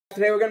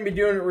Today we're going to be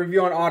doing a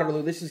review on Otter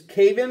Lure. This is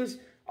Caven's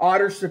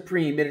Otter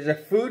Supreme. It is a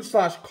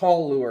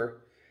food/call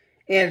lure,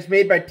 and it's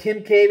made by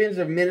Tim Caven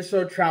of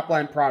Minnesota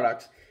Trapline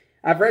Products.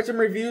 I've read some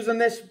reviews on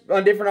this,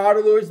 on different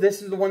Otter Lures.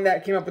 This is the one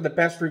that came up with the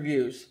best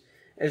reviews,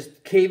 is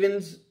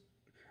Caven's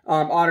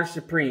Otter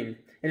Supreme.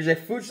 It is a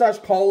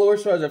food/call lure,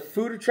 so it has a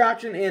food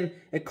attraction and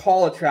a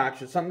call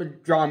attraction, something to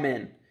draw them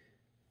in.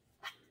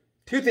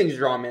 Two things to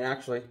draw them in,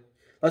 actually.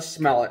 Let's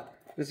smell it.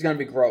 This is going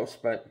to be gross,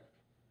 but...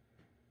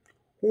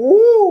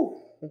 Woo!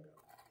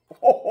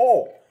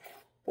 Oh,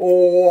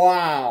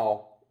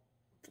 wow.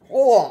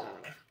 Oh,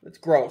 that's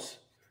gross.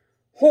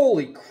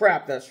 Holy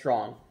crap, that's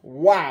strong.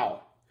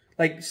 Wow.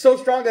 Like, so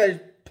strong that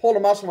I pulled a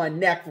muscle in my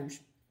neck from...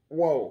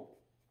 Whoa.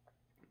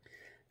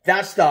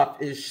 That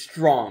stuff is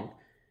strong.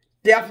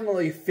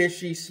 Definitely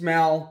fishy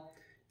smell.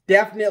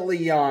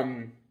 Definitely,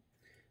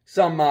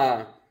 some,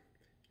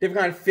 different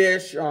kind of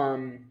fish. I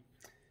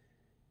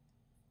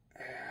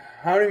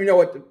don't even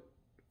know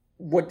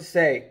what to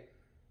say.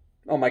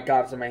 Oh my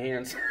God, it's in my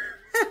hands.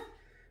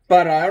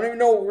 But I don't even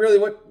know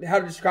really how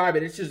to describe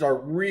it. It's just a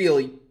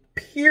really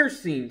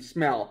piercing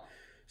smell.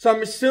 So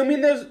I'm assuming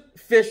there's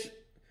fish,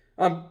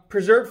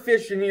 preserved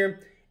fish in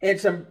here,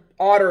 and some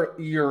otter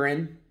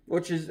urine,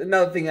 which is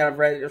another thing that I've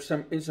read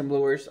in some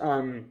lures.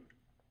 And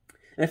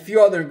a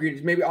few other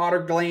ingredients, maybe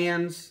otter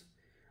glands,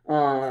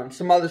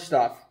 some other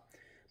stuff.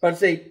 But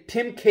it's a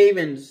Tim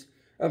Caven's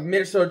of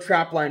Minnesota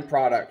Trapline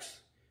Products.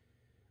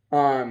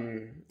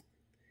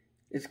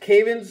 It's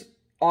Caven's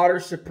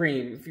Otter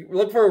Supreme. If you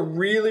look for a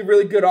really,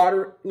 really good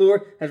otter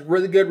lure, has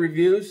really good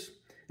reviews,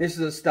 this is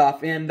the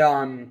stuff. And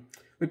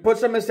we put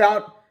some of this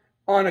out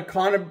on a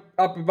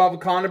up above a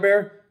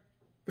conibear.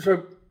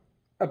 So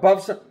we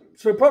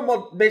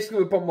put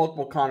basically we put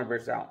multiple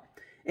conibers out,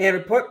 and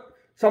we put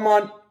some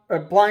on a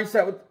blind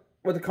set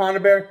with a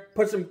conibear.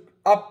 Put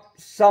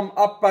some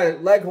up by the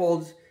leg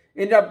holds.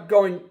 Ended up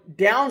going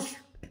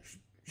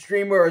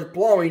downstream where it was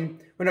blowing.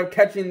 We ended up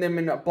catching them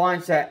in a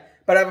blind set.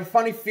 But I have a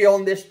funny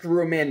feeling this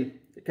drew them in,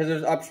 because it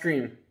was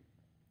upstream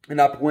and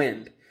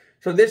upwind.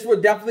 So this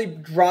would definitely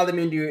draw them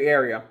into your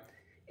area.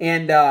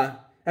 And I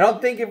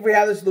don't think if we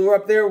had this lure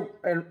up there,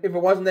 and if it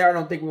wasn't there, I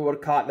don't think we would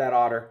have caught that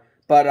otter.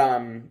 But,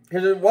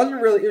 because it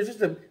wasn't really, it was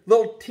just a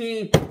little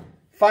teeny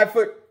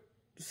 5-foot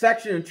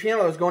section of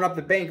channel that was going up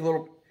the bank, a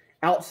little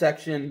out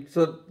section.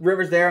 So the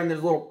river's there, and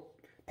there's a little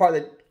part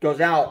that goes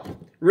out.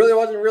 Really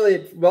wasn't really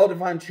a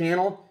well-defined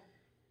channel.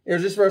 It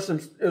was just where it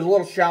was a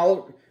little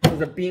shallow. It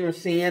was a beam of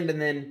sand, and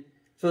then...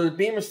 So there's a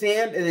beam of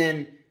sand, and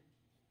then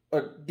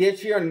a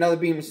ditch here, and another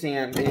beam of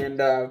sand. And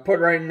put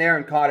it right in there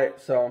and caught it.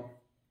 So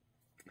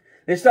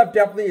this stuff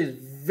definitely is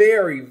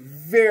very,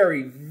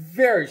 very,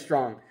 very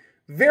strong.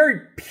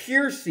 Very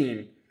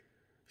piercing,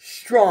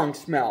 strong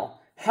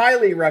smell.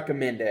 Highly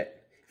recommend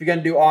it if you're going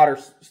to do otter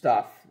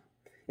stuff.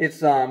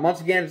 It's, once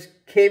again, it's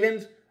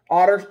Caven's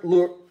Otter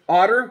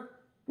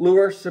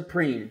Lure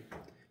Supreme.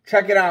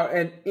 Check it out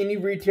at any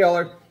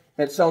retailer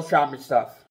that sells shopping stuff.